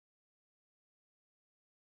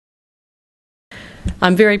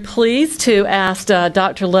I'm very pleased to ask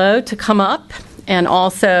Dr. Lowe to come up, and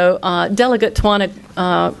also Delegate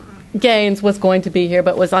Tawana Gaines was going to be here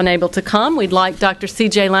but was unable to come. We'd like Dr.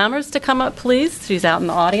 C.J. Lammers to come up, please. She's out in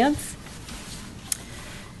the audience.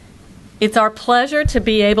 It's our pleasure to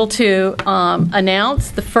be able to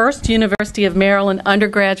announce the first University of Maryland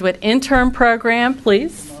undergraduate intern program,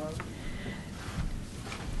 please.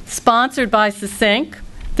 Sponsored by SESYNC.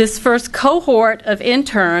 This first cohort of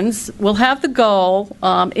interns will have the goal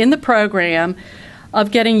in the program of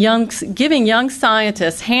giving young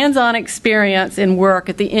scientists hands-on experience in work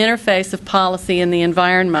at the interface of policy and the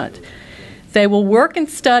environment. They will work and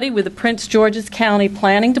study with the Prince George's County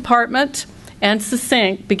Planning Department and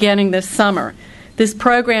SESYNC beginning this summer. This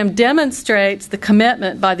program demonstrates the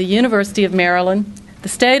commitment by the University of Maryland, the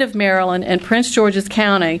State of Maryland, and Prince George's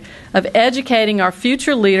County of educating our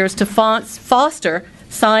future leaders to foster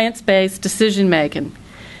science-based decision-making.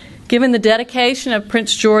 Given the dedication of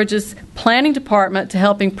Prince George's Planning Department to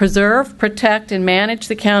helping preserve, protect, and manage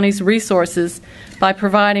the county's resources by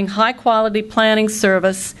providing high-quality planning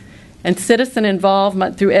service and citizen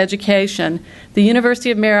involvement through education, the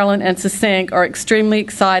University of Maryland and SESYNC are extremely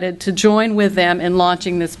excited to join with them in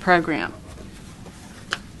launching this program.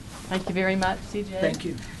 Thank you very much, CJ. Thank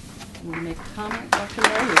you. You want to make a comment, Dr. Lowe?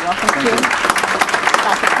 You're welcome to.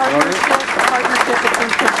 About the partnership between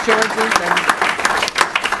Prince George's and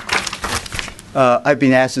I've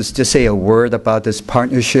been asked to just say a word about this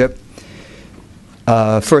partnership.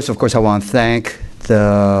 First, of course, I want to thank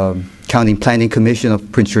the County Planning Commission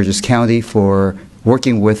of Prince George's County for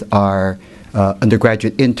working with our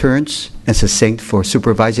undergraduate interns and SESYNC for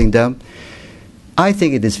supervising them. I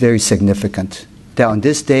think it is very significant that on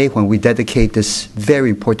this day when we dedicate this very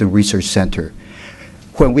important research center,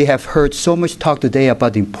 when we have heard so much talk today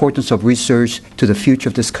about the importance of research to the future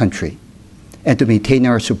of this country, and to maintain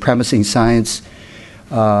our supremacy in science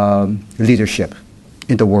leadership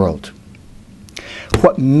in the world.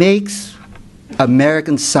 What makes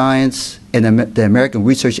American science and the American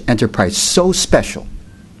research enterprise so special,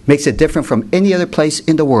 makes it different from any other place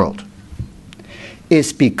in the world,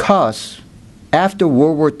 is because after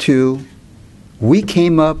World War II, we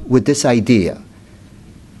came up with this idea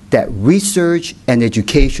that research and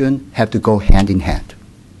education have to go hand in hand.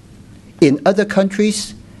 In other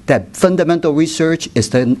countries, that fundamental research is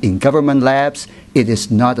done in government labs. It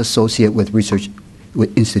is not associated with research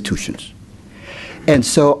with institutions. And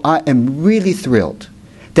so I am really thrilled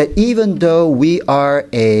that even though we are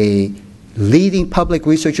a leading public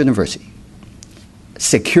research university,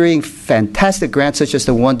 securing fantastic grants such as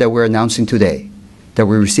the one that we're announcing today, that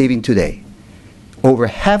we're receiving today, over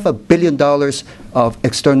 $500 million of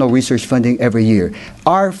external research funding every year,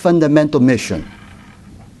 our fundamental mission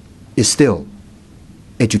is still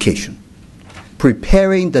education,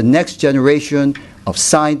 preparing the next generation of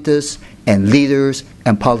scientists and leaders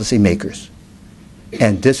and policymakers.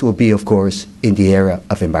 And this will be, of course, in the era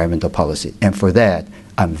of environmental policy. And for that,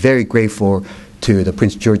 I'm very grateful to the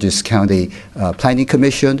Prince George's County Planning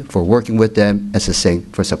Commission for working with them, and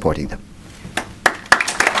SESYNC for supporting them.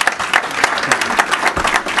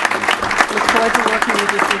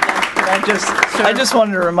 I just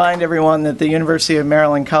wanted to remind everyone that the University of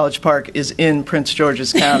Maryland College Park is in Prince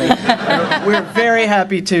George's County. We're very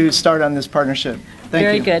happy to start on this partnership. Thank you.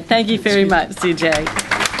 Very good. Thank you very much, CJ.